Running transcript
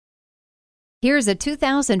Here's a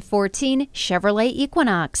 2014 Chevrolet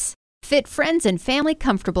Equinox. Fit friends and family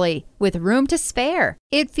comfortably with room to spare.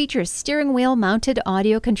 It features steering wheel mounted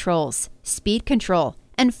audio controls, speed control,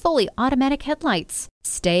 and fully automatic headlights.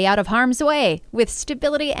 Stay out of harm's way with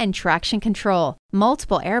stability and traction control,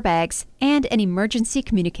 multiple airbags, and an emergency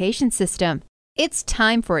communication system. It's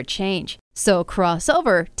time for a change, so cross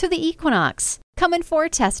over to the Equinox. Come in for a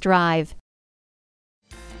test drive.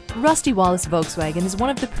 Rusty Wallace Volkswagen is one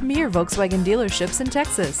of the premier Volkswagen dealerships in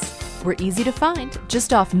Texas. We're easy to find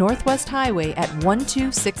just off Northwest Highway at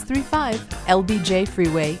 12635 LBJ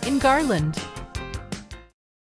Freeway in Garland.